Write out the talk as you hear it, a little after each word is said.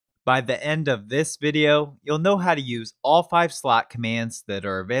By the end of this video, you'll know how to use all 5 slot commands that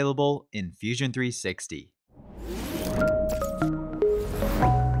are available in Fusion 360.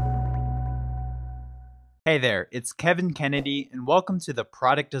 Hey there, it's Kevin Kennedy and welcome to the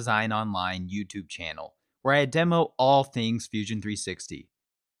Product Design Online YouTube channel, where I demo all things Fusion 360.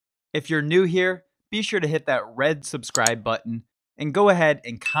 If you're new here, be sure to hit that red subscribe button and go ahead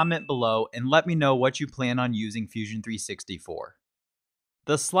and comment below and let me know what you plan on using Fusion 360 for.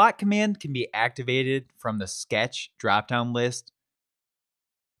 The slot command can be activated from the Sketch drop-down list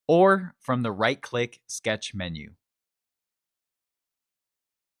or from the right-click Sketch menu.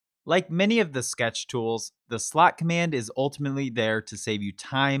 Like many of the Sketch tools, the slot command is ultimately there to save you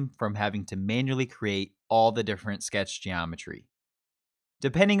time from having to manually create all the different sketch geometry.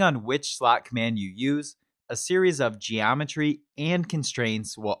 Depending on which slot command you use, a series of geometry and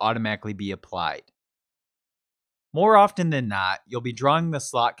constraints will automatically be applied. More often than not, you'll be drawing the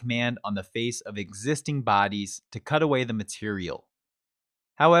slot command on the face of existing bodies to cut away the material.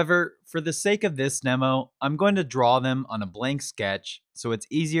 However, for the sake of this demo, I'm going to draw them on a blank sketch so it's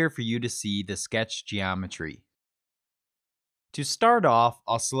easier for you to see the sketch geometry. To start off,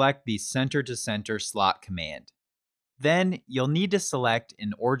 I'll select the center to center slot command. Then you'll need to select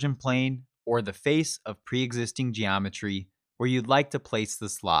an origin plane or the face of pre-existing geometry where you'd like to place the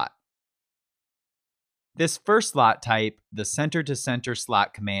slot. This first slot type, the center to center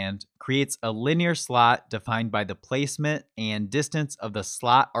slot command, creates a linear slot defined by the placement and distance of the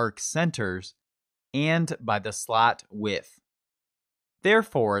slot arc centers and by the slot width.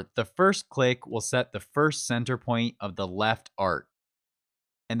 Therefore, the first click will set the first center point of the left arc,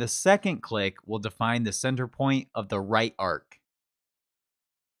 and the second click will define the center point of the right arc.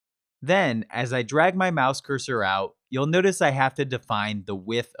 Then, as I drag my mouse cursor out, you'll notice I have to define the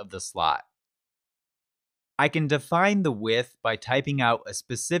width of the slot. I can define the width by typing out a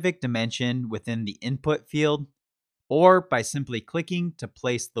specific dimension within the input field, or by simply clicking to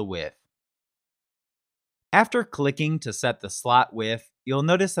place the width. After clicking to set the slot width, you'll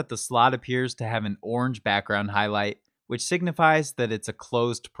notice that the slot appears to have an orange background highlight, which signifies that it's a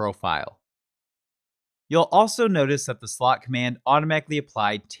closed profile. You'll also notice that the slot command automatically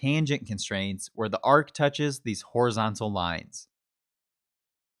applied tangent constraints where the arc touches these horizontal lines.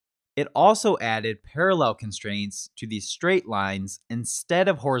 It also added parallel constraints to these straight lines instead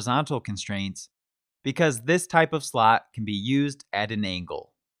of horizontal constraints because this type of slot can be used at an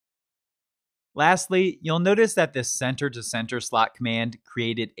angle. Lastly, you'll notice that this center to center slot command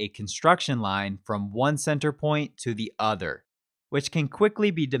created a construction line from one center point to the other, which can quickly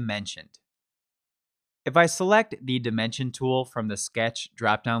be dimensioned. If I select the dimension tool from the Sketch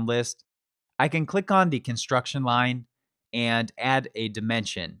drop-down list, I can click on the construction line and add a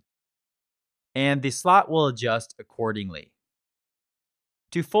dimension, and the slot will adjust accordingly.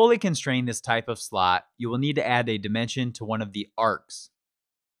 To fully constrain this type of slot, you will need to add a dimension to one of the arcs.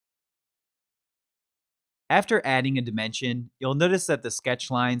 After adding a dimension, you'll notice that the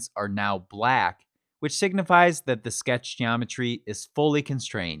sketch lines are now black, which signifies that the sketch geometry is fully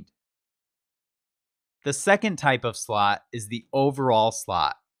constrained. The second type of slot is the overall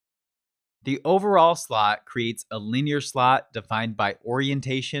slot. The overall slot creates a linear slot defined by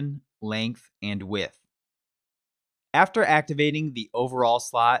orientation, length, and width. After activating the overall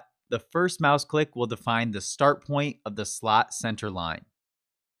slot, the first mouse click will define the start point of the slot center line.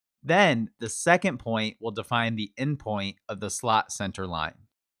 Then, the second point will define the end point of the slot center line.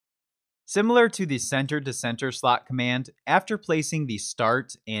 Similar to the center to center slot command, after placing the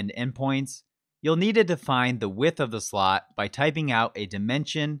start and end points, you'll need to define the width of the slot by typing out a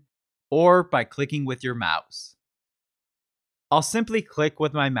dimension or by clicking with your mouse. I'll simply click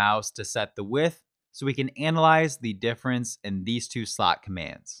with my mouse to set the width so we can analyze the difference in these two slot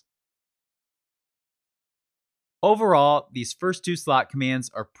commands. Overall, these first two slot commands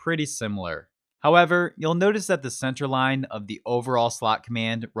are pretty similar. However, you'll notice that the center line of the overall slot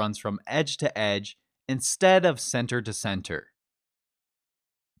command runs from edge to edge instead of center to center.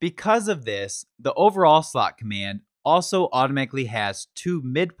 Because of this, the overall slot command also automatically has two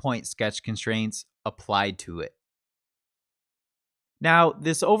midpoint sketch constraints applied to it. Now,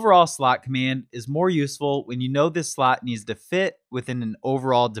 this overall slot command is more useful when you know this slot needs to fit within an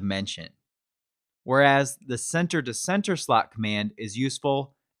overall dimension, whereas the center to center slot command is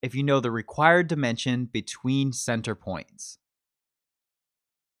useful if you know the required dimension between center points.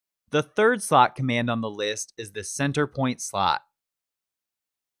 The third slot command on the list is the center point slot.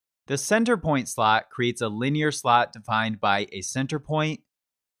 The center point slot creates a linear slot defined by a center point,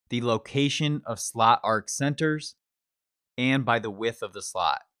 the location of slot arc centers, and by the width of the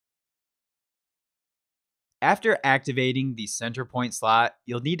slot. After activating the center point slot,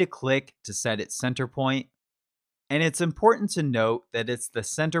 you'll need to click to set its center point, and it's important to note that it's the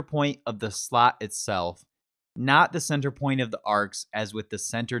center point of the slot itself, not the center point of the arcs as with the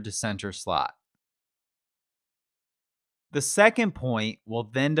center to center slot. The second point will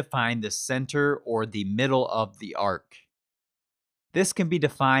then define the center or the middle of the arc. This can be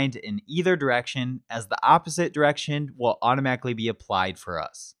defined in either direction, as the opposite direction will automatically be applied for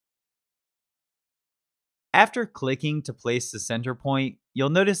us. After clicking to place the center point, you'll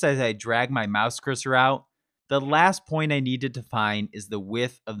notice as I drag my mouse cursor out, the last point I need to define is the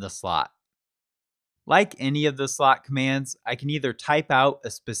width of the slot. Like any of the slot commands, I can either type out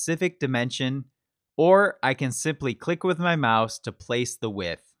a specific dimension, or I can simply click with my mouse to place the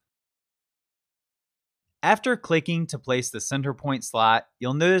width. After clicking to place the center point slot,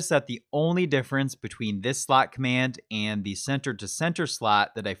 you'll notice that the only difference between this slot command and the center to center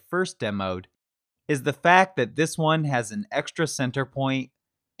slot that I first demoed is the fact that this one has an extra center point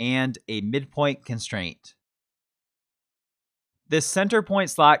and a midpoint constraint. This center point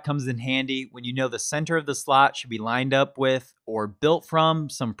slot comes in handy when you know the center of the slot should be lined up with or built from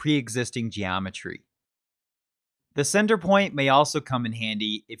some pre-existing geometry. The center point may also come in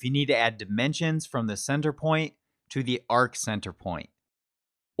handy if you need to add dimensions from the center point to the arc center point,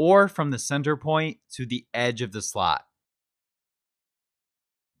 or from the center point to the edge of the slot.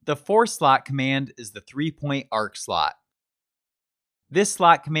 The fourth slot command is the 3-point arc slot. This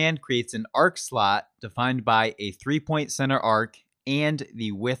slot command creates an arc slot defined by a 3-point center arc and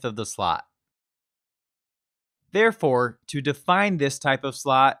the width of the slot. Therefore, to define this type of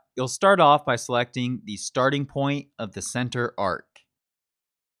slot, you'll start off by selecting the starting point of the center arc.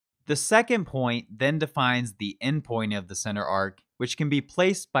 The second point then defines the end point of the center arc, which can be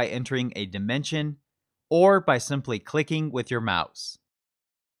placed by entering a dimension or by simply clicking with your mouse.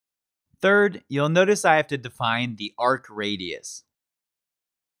 Third, you'll notice I have to define the arc radius.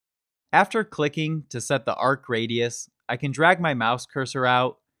 After clicking to set the arc radius, I can drag my mouse cursor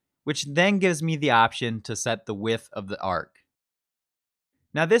out, which then gives me the option to set the width of the arc.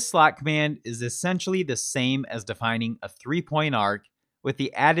 Now this slot command is essentially the same as defining a 3-point arc with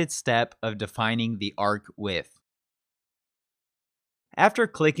the added step of defining the arc width. After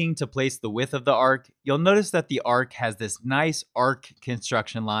clicking to place the width of the arc, you'll notice that the arc has this nice arc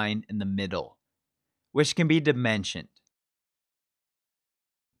construction line in the middle, which can be dimensioned.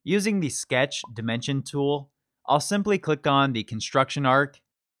 Using the Sketch Dimension tool, I'll simply click on the construction arc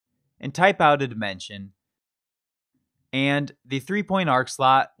and type out a dimension, and the 3-point arc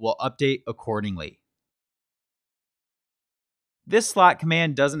slot will update accordingly. This slot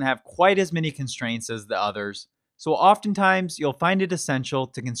command doesn't have quite as many constraints as the others, so oftentimes you'll find it essential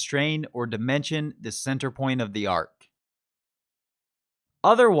to constrain or dimension the center point of the arc.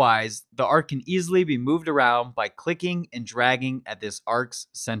 Otherwise, the arc can easily be moved around by clicking and dragging at this arc's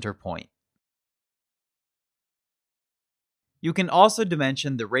center point. You can also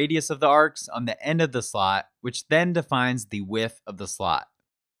dimension the radius of the arcs on the end of the slot, which then defines the width of the slot.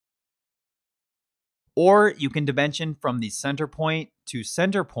 Or you can dimension from the center point to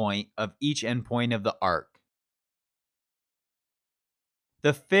center point of each endpoint of the arc.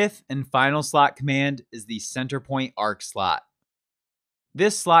 The fifth and final slot command is the center point arc slot.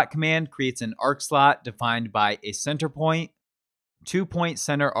 This slot command creates an arc slot defined by a center point, 2-point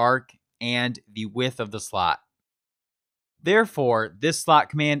center arc, and the width of the slot. Therefore, this slot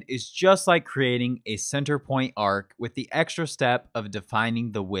command is just like creating a center point arc with the extra step of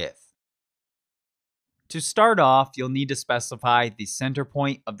defining the width. To start off, you'll need to specify the center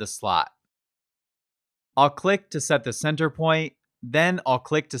point of the slot. I'll click to set the center point, then I'll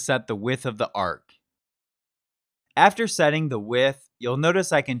click to set the width of the arc. After setting the width, you'll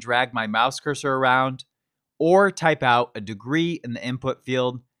notice I can drag my mouse cursor around or type out a degree in the input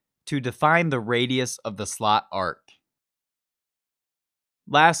field to define the radius of the slot arc.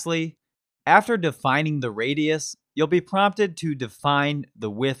 Lastly, after defining the radius, you'll be prompted to define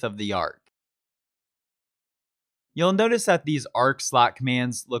the width of the arc. You'll notice that these arc slot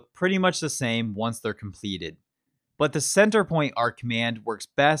commands look pretty much the same once they're completed, but the center point arc command works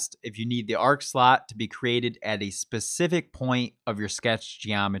best if you need the arc slot to be created at a specific point of your sketch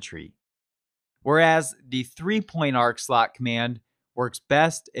geometry, whereas the 3-point arc slot command works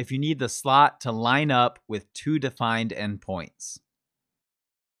best if you need the slot to line up with 2 defined endpoints.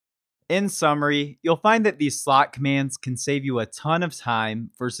 In summary, you'll find that these slot commands can save you a ton of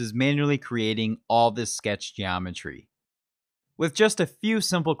time versus manually creating all this sketch geometry. With just a few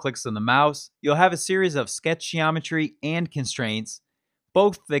simple clicks on the mouse, you'll have a series of sketch geometry and constraints,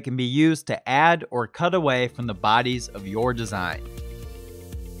 both that can be used to add or cut away from the bodies of your design.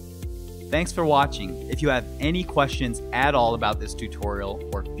 Thanks for watching. If you have any questions at all about this tutorial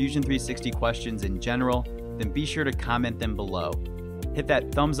or Fusion 360 questions in general, then be sure to comment them below. Hit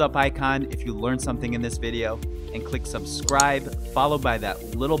that thumbs up icon if you learned something in this video, and click subscribe followed by that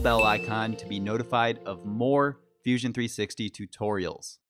little bell icon to be notified of more Fusion 360 tutorials.